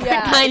two different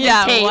Yeah. kinds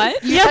Yeah, of cake.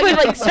 what? You're Yeah, talking,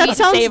 but like, sweet that and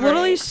sounds savory.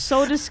 literally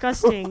so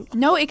disgusting.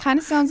 No, it kind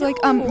of sounds like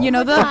No,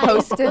 the God,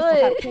 Hostess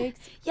good. cupcakes.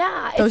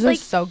 Yeah, Those it's are like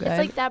so good. It's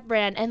like that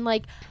brand, and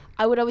like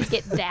I would always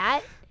get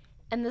that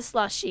and the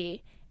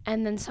slushy,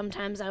 and then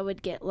sometimes I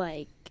would get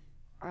like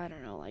I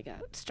don't know, like a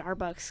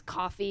Starbucks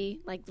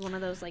coffee, like one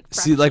of those like.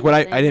 See, like when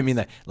I Frappuccino didn't mean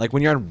things. that. Like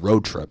when you're on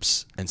road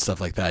trips and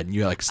stuff like that, and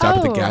you like stop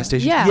at the Oh, gas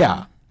station.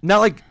 yeah. Not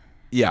like.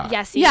 Yeah.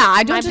 Yeah, see, Yeah,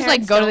 I don't my just, like,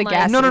 parents go to don't the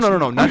gas No.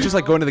 station. Not just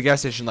like going to the gas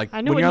station. Like I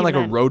when knew what you're on he like a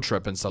meant. road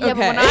trip and stuff. Yeah,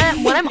 like Okay.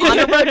 but when I'm on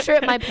a road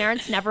trip, my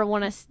parents never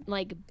want to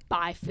like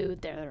buy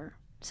food there,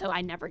 so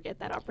I never get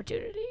that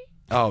opportunity.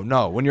 Oh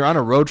no! When you're on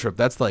a road trip,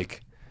 that's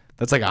like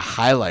a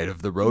highlight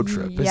of the road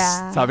trip. is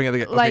Yeah. Stopping at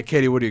the okay, Like,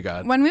 Katie, what do you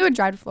got? When we would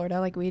drive to Florida,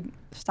 like we'd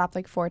stop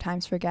like 4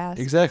 times for gas.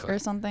 Exactly. Or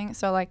something.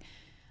 So like,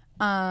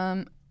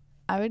 I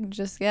would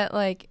just get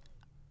like,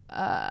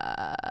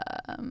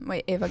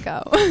 wait, Ava,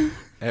 go.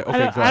 Okay, I don't, go I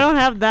ahead. don't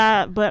have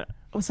that, but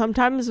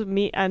sometimes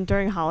me and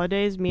during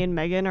holidays, me and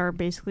Megan are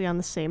basically on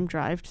the same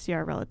drive to see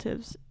our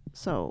relatives.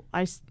 So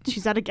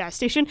she's at a gas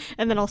station,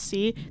 and then I'll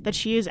see that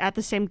she is at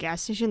the same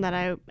gas station that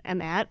I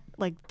am at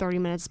like 30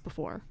 minutes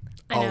before.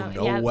 I Oh know,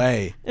 no yeah.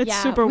 way! It's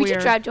Yeah, super we weird.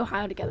 should drive to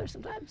Ohio together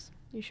sometimes.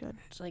 You should.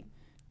 It's like,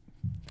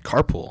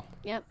 Carpool.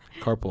 yep,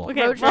 Carpool.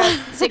 Okay, road well,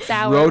 trip, 6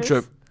 hours. Road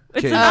trip.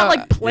 It's Katie, not Oh,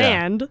 like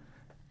planned.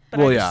 But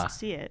Well, I yeah. just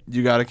see it.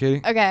 you got it,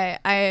 Katie? Okay,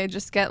 I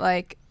just get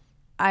like,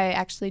 I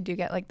actually do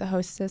get like the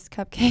Hostess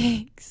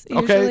cupcakes.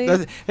 Okay.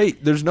 Usually. Hey,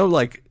 there's no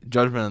like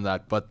judgment on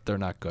that, but they're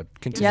not good.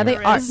 Continue. Yeah, they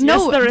There are. is. No,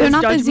 Yes, there they're is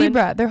not the judgment.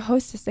 zebra. They're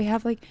Hostess. They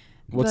have like.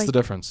 What's like, the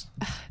difference?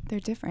 They're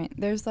different.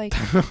 There's like.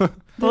 Both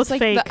there's like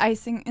fake. the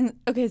icing.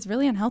 Okay, it's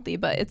really unhealthy,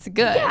 but it's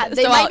good. Yeah,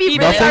 they so might I'll be eat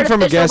really it. Nothing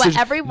from a artificial, gas but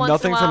station. every once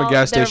Nothing in a from a while,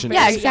 gas they're station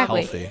Yeah, is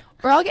exactly. healthy.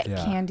 Or I'll get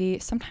Yeah. candy.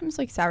 Sometimes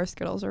like sour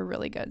Skittles are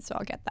really good, so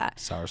I'll get that.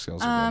 Sour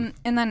skills are good.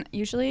 And then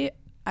usually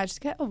I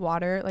just get a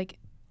water. Like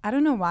I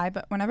don't know why,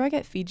 but whenever I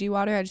get Fiji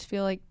water, I just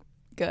feel like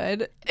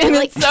good, and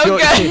like- it's so Feel-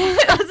 good.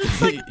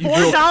 It's like You $4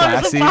 feel a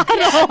classy. bottle.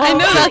 I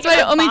know that's why I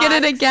Like a only get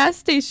it box. at gas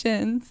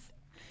stations.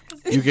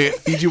 You get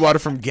Fiji water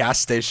from gas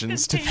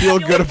stations to feel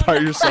good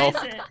about yourself.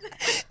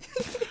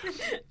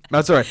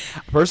 That's all right.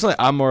 Personally,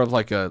 I'm more of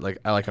like I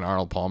like an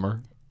Arnold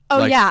Palmer. Oh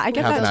Like, yeah, I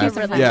get half that and too. half.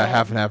 sometimes. Yeah,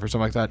 half and half or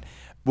something like that.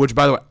 Which,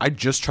 by the way, I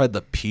just tried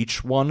the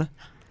peach one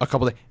a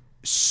couple days.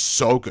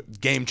 So good,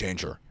 game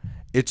changer.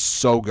 It's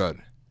so good.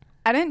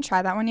 I didn't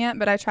try that one yet,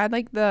 but I tried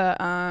like the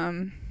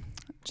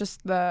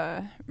just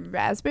the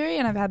raspberry,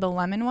 and I've had the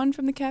lemon one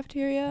from the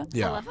cafeteria. I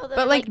Yeah, love how they're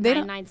But, like, like they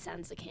don't- 99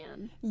 cents a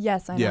can.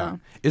 Yes, I yeah. know.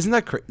 Isn't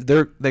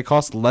that they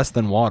cost less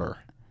than water?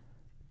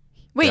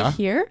 Wait, Yeah?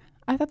 here?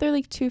 I thought they're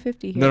like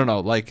 $2.50 here. No.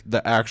 Like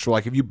the actual,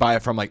 like if you buy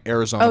it from like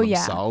Arizona Oh, yeah.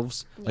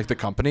 themselves, like the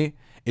company,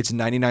 it's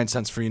 99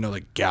 cents for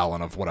the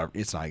gallon of whatever.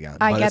 It's not a gallon,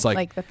 I but get it's like,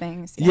 like the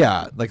things.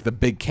 yeah, like the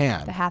big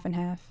can. The half and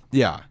half.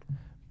 Yeah,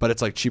 but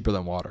it's like cheaper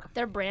than water.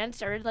 Their brand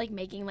started like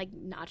making like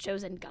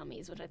nachos and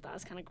gummies, which I thought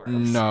was kind of gross.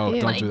 No, Ew.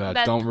 don't Like, do that.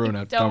 that- Don't ruin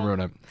it. Don't don't- ruin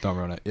it. Don't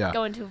ruin it. Yeah.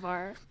 Going too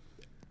far.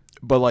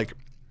 But like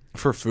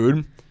for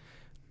food,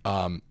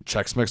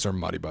 Chex Mix or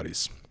Muddy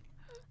Buddies.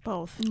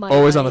 Both. Muddy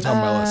Always on the Buddies. top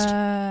of my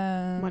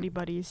list. Muddy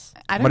Buddies.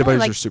 I don't Muddy know, Buddies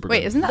like, are super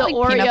wait, good. isn't that The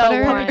like peanut Oreo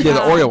butter? one. Yeah, the Yeah.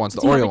 Oreo ones.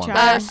 The It's Oreo Puppy ones.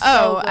 Chow. They're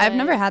so I've good.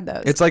 never had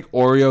those. It's like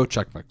Oreo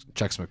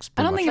Chex Mix.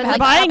 I don't pretty think much.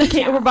 I've Or had like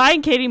that. We're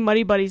buying Katie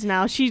Muddy Buddies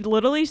now. She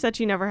literally said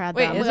she never had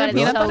Wait, them. is Oh my it God,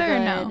 peanut it's so butter or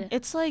no? good.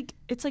 It's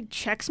like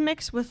Chex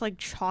Mix with like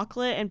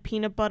chocolate and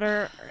peanut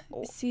butter,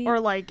 See- or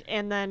like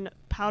and then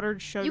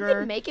powdered sugar. You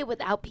can make it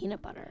without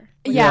peanut butter.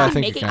 Yeah, I Yeah,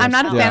 think Make you it- can. I'm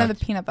not a Yeah. fan of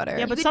the peanut butter.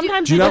 yeah, but You could do-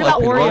 sometimes Do you they not do like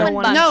the peanut Oreo butter?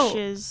 one. No. which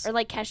is Or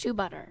like cashew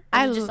butter.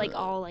 I It's just l- like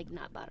all like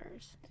nut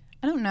butters.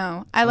 I don't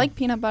know. I like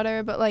peanut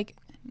butter, but like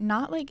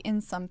not like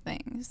in some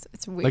things.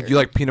 It's weird. Like you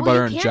like peanut Well, you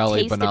butter and can't jelly,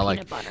 taste but the not like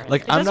peanut butter.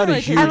 like It I'm doesn't not a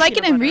really huge taste I like it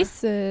peanut in butter.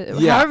 Reese's.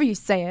 Yeah. However you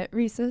say it,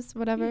 Reese's,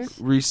 whatever.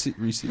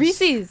 Reese's.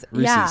 Reese's.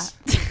 Yeah.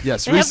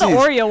 Yes, They have Reese's. the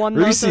Oreo one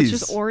though, so it's Reese's.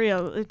 just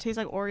Oreo. It tastes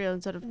like Oreo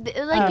instead of Like you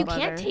peanut can't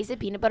butter. taste the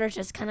peanut butter. It's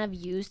just kind of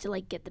used to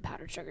like get the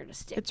powdered sugar to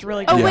stick. It's to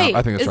really it. good. Oh Yeah, wait,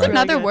 I think that's is right.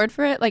 another Really good. word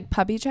for it like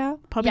puppy chow?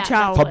 Puppy Yeah,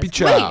 Chow. Puppy That's-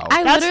 Chow. Wait,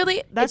 I That's,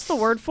 literally. that's the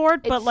it's- word for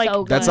it, but it's like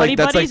so That's good. like- Muddy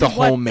that's like Buddies the is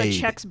what homemade.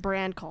 the Chex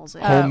brand calls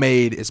it.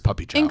 Homemade is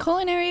puppy chow. In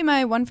culinary,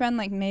 my one friend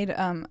like made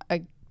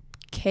a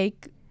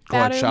cake Go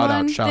ahead, batter shout out,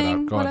 one shout out,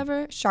 thing, go ahead.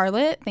 whatever.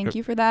 Charlotte, thank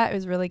you for that. It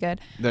was really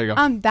good. There you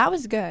go. That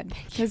was good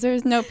because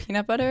there's no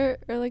peanut butter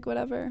or like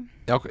whatever.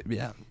 Okay,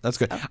 yeah, that's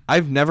good.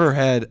 I've never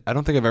had. I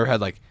don't think I've ever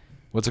had like,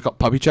 what's it called?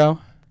 Puppy chow.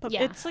 But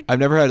Yeah. it's like I've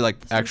never had like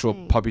same actual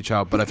thing. puppy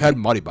chow, but I've had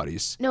Muddy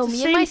Buddies. No, It's me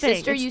the and my same thing.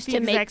 sister It's used the to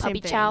make exact same puppy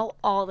thing. chow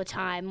all the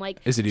time. Like,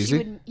 Is it she easy?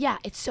 would- yeah,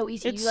 it's so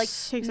easy. It's You like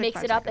takes, like, mix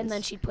 5 it up, and then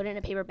seconds. she'd put it in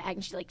a paper bag,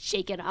 and she'd like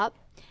shake it up,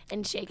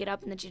 and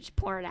then she'd just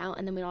pour it out,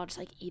 and then we'd all just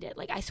like eat it.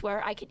 Like, I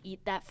swear I could eat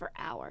that for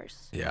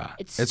hours. Yeah,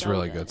 It's it's so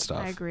really good. good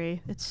stuff. I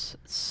agree. It's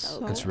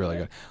so. It's really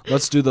good.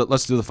 Let's do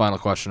the final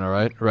question. All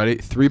right, ready?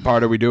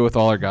 3-parter. We do it with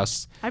all our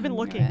guests. I've been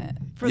looking Right.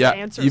 for Yeah, the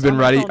answers. you've been on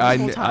my ready.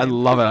 phone this whole I time.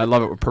 love it. I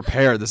love it. We're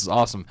prepared. This is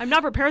awesome. I'm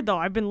not prepared though.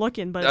 I've been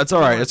looking, but That's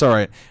all right. It's all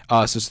right.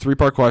 So it's a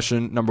 3-part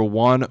question. Number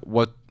 1,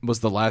 what was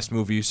the last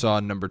movie you saw?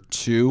 Number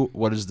 2,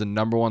 what is the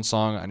number 1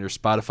 song on your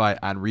Spotify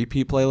on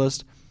repeat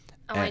playlist?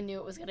 Oh, I And- knew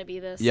it was gonna be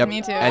this. Yep.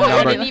 Me too. And I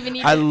number, didn't even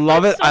need I to-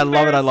 love it. That's so I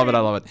love it. I love it. I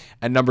embarrassing. love it.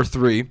 And number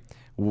 3,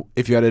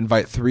 if you had to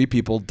invite 3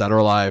 people, dead or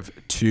alive,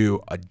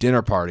 to a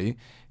dinner party,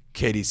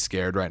 Katie's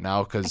scared right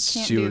now because I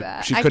can't she do would-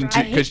 that. she I- couldn't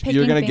I hate because you're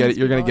picking gonna get it. things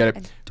You're gonna people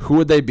get it. Who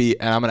would they be?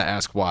 And I'm gonna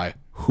ask why.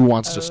 Who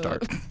wants to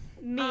start?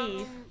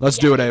 me. Let's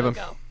Yeah, do it, you Ava.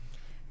 go.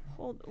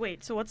 Hold,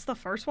 wait. So what's the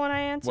first one I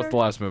answered? What's the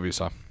last movie you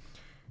saw?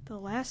 The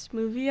last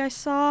movie I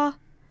saw,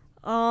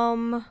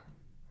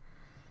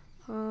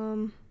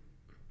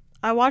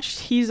 I watched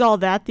He's All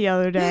That the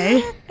other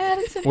day.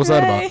 Addison What's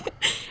that Rae. about?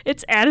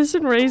 It's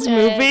Addison Rae's Yeah.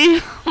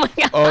 movie. Oh my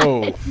god.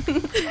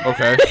 Oh,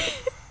 okay.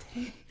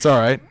 It's all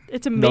right.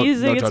 It's No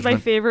amazing. it's my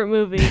judgment. favorite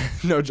movie.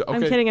 No, okay.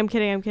 I'm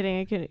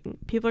kidding.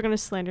 People are gonna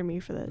slander me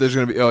for this. There's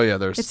gonna be. Oh yeah,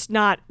 there's. It's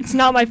not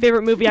my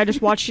favorite movie. I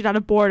just watched it out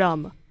of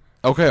boredom.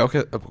 Okay.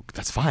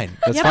 That's fine.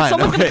 That's yeah, fine. but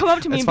someone's okay. gonna come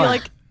up to me That's and be fine.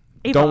 like,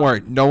 Ava, Don't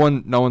worry. No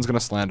one's gonna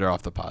slander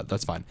off the pod.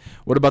 That's fine.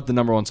 What about the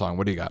number 1 song?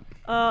 What do you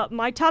got?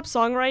 My top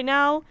song right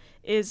now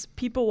is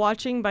 "People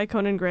Watching" by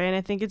Conan Gray, and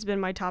I think it's been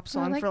my top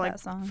song like for that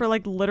song.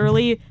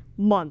 literally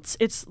months.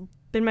 It's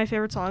been my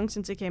favorite song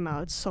since it came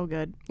out. It's so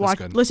good. That's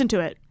good. Listen to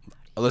it.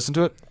 Listen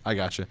to it. I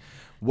got you.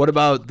 What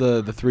about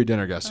the 3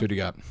 dinner guests? Who do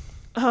you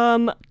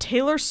got?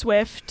 Taylor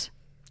Swift.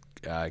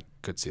 I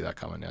could see that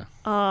coming. Yeah.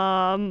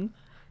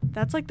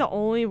 That's like the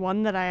only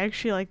one that I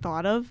actually like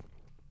thought of.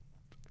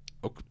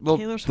 Okay, well,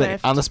 Taylor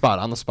think- Swift. on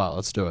the spot.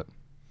 Let's do it.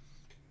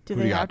 Do Who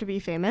do they you have got? to be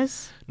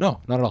famous? No,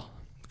 not at all.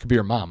 It could be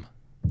your mom.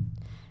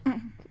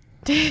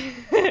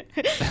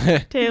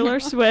 Taylor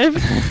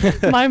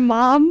Swift, my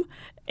mom,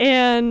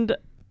 and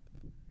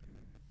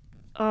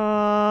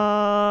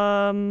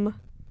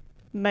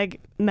Meg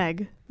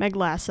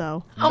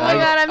Lasso. Oh my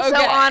Meg- god, I'm so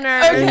Okay.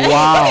 honored.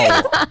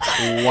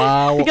 Okay.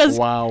 Wow. Because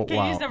wow.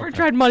 Katie's never Okay.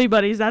 tried Muddy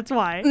Buddies, that's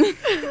why.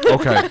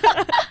 Okay.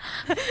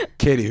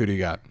 Katie, who do you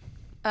got?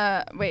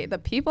 Wait, the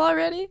people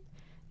already?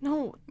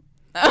 No.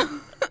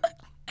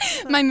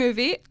 My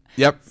movie.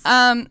 Yep.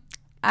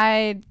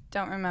 I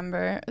don't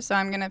remember, so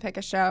I'm gonna pick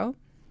a show.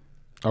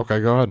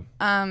 Okay, go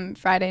ahead.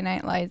 Friday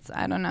Night Lights.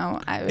 I don't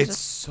know. I was It's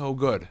just so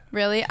good.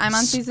 really. I'm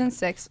on season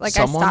 6. Like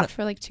someone- I stopped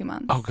for like 2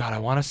 months. Oh God, I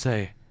want to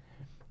say,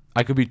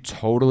 I could be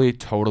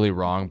totally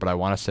wrong, but I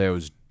want to say it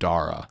was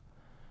Dara,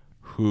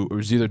 it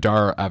was either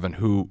Dara or Evan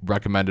who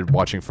recommended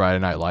watching Friday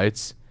Night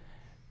Lights.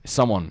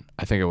 Someone,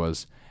 I think it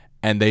was,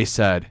 and they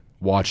said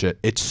watch it.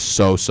 It's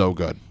so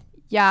good.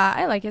 Yeah,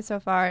 I like it so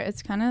far.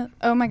 It's kind of.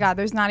 Oh my God,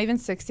 there's not even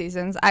 6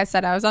 seasons. I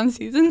said I was on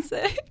season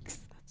 6.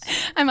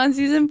 I'm on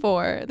season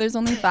 4. There's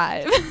only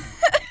 5.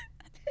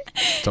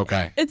 It's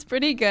okay. It's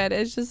pretty good.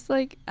 It's just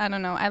like I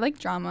don't know. I like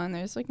drama, and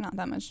there's like not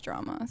that much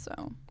drama,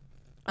 so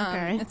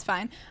Okay. it's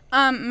fine.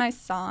 My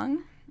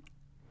song.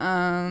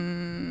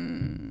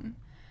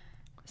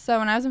 So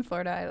when I was in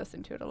Florida, I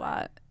listened to it a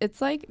lot.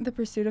 It's like The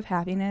Pursuit of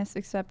Happiness,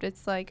 except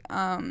it's like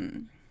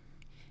the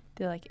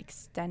like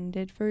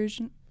extended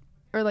version,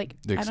 or like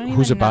I don't even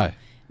Who's it know. by?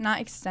 Not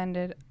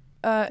extended.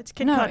 It's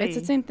Kid no, Cudi. it's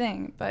the same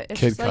thing, but it's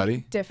Kid just like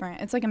Cudi?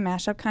 different. It's like a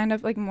mashup, kind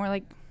of like more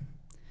like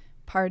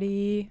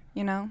party,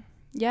 you know?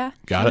 Yeah.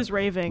 Got He it. was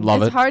raving.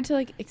 Love it's it. hard to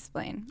like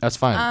explain. That's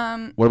fine.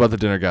 Um, What about the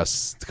dinner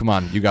guests? Come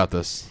on, you got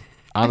this.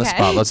 On the Okay.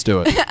 spot, let's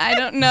do it. I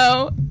don't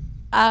know.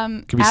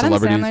 Could be Adam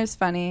celebrities. Sandler's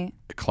funny,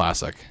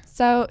 Classic.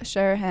 so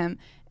sure him.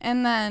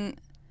 And then,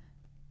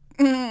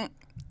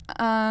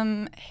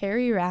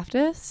 Harry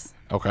Raftis.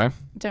 Okay.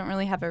 Don't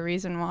really have a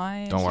reason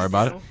why. Don't worry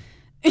about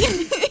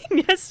it.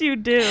 Yes, you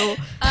do.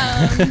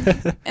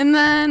 And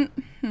then,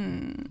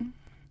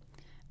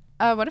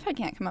 what if I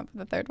can't come up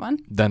with a third one?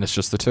 Then it's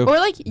just the two. Or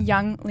like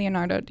young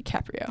Leonardo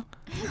DiCaprio.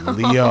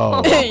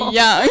 Leo. Young.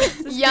 Young.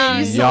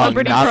 Young,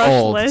 Celebrity not crush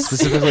old. list.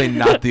 Specifically,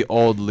 not the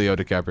old Leo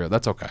DiCaprio.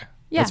 That's okay.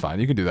 Yeah. That's fine.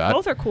 You can do that.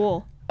 Both are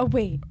cool. Oh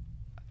wait.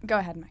 Go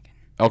ahead, Megan.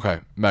 Okay,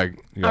 Meg.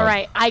 You got All it.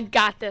 right, I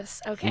got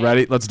this. Okay.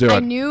 Ready? Let's do I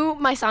it. knew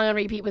my song on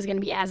repeat was gonna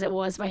be "As It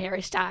Was" by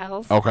Harry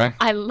Styles. Okay.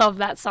 I love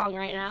that song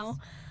right now.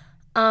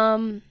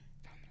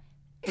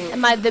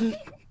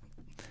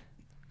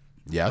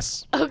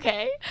 Yes.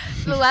 Okay.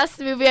 The last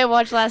movie I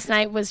watched last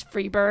night was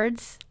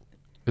Freebirds.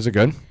 Is it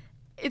good?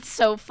 It's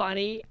so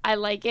funny. I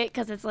like it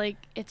because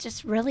it's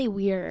just really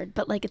weird,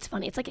 but like it's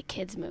funny. It's like a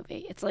kids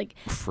movie. It's like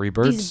these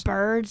Freebirds?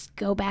 birds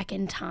go back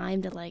in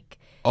time to like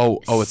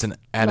Oh, it's an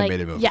animated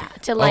like, movie. Yeah,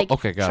 to like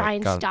okay, got try it,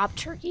 and got it. stop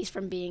turkeys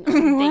from being on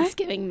the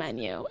Thanksgiving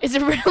menu. It's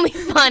really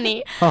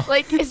funny.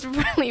 Like it's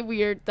really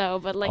weird though,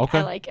 but like Okay.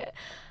 I like it.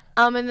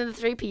 And then the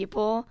 3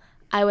 people,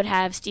 I would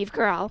have Steve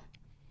Carell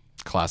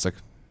Classic.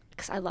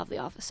 because I love The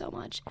Office so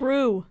much.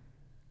 Gru.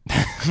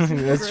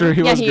 That's true.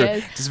 He Yeah, was he good.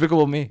 is.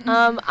 Despicable Me.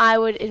 I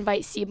would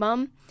invite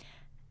Sebum,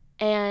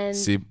 and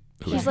See.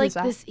 who- he's Yeah. like Who's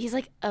that? this. He's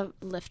like a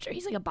lifter.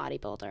 He's like a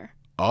bodybuilder.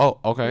 Oh,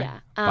 okay. Yeah,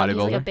 he's like a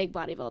Bodybuilder. big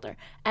bodybuilder.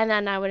 And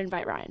then I would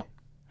invite Ryan.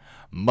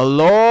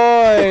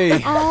 Malloy.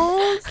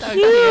 Oh, So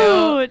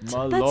cute. That's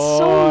so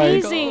Malloy.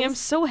 amazing. I'm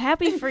so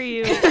happy for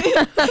you.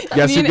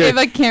 Guess Me who and gets?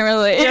 Ava can't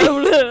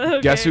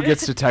relate. Guess who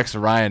gets to text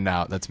Ryan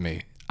now? That's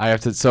me. I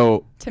have to.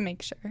 So to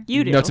make sure.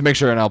 You do. no, to make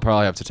sure, and I'll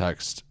probably have to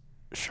text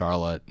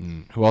Charlotte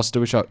and who else do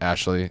we shout?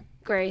 Ashley,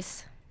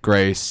 Grace.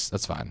 Grace.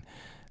 That's fine.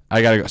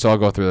 I gotta go. So I'll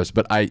go through this,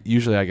 but I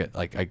get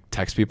like I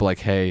text people like,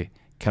 hey,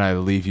 can I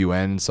leave you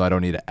in so I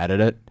don't need to edit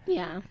it?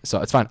 Yeah.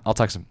 So it's fine. I'll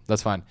text him.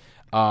 That's fine.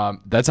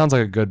 That sounds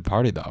like a good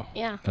party though.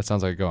 Yeah. That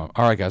sounds like a go.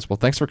 All right, guys. Well,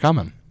 thanks for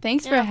coming.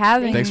 Thanks Yeah, for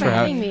having Thanks me. for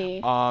having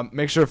me.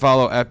 Make sure to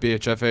follow at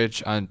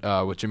BHFH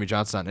on with Jimmy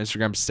Johnson on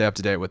Instagram to stay up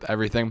to date with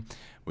everything.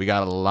 We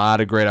got a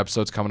lot of great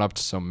episodes coming up,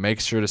 so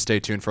make sure to stay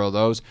tuned for all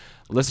those.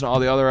 Listen to all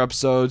the other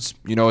episodes.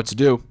 You know what to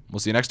do. We'll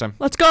see you next time.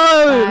 Let's go.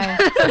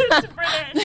 Bye.